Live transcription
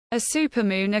A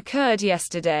supermoon occurred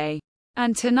yesterday.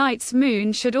 And tonight's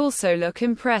moon should also look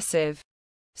impressive.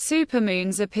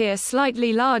 Supermoons appear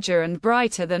slightly larger and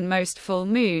brighter than most full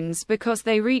moons because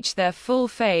they reach their full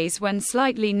phase when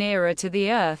slightly nearer to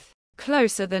the Earth,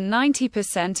 closer than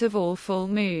 90% of all full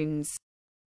moons.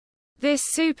 This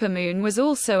supermoon was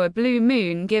also a blue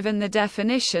moon given the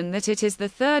definition that it is the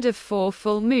third of 4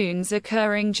 full moons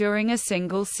occurring during a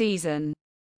single season.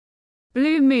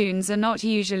 Blue moons are not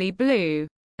usually blue,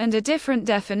 and a different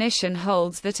definition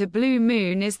holds that a blue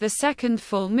moon is the second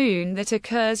full moon that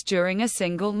occurs during a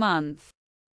single month.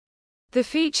 The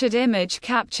featured image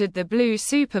captured the blue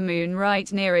supermoon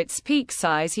right near its peak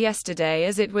size yesterday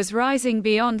as it was rising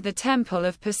beyond the Temple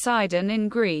of Poseidon in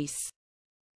Greece.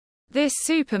 This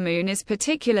supermoon is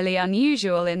particularly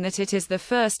unusual in that it is the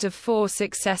first of 4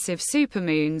 successive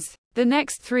supermoons, the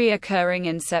next 3 occurring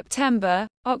in September,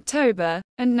 October,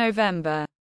 and November.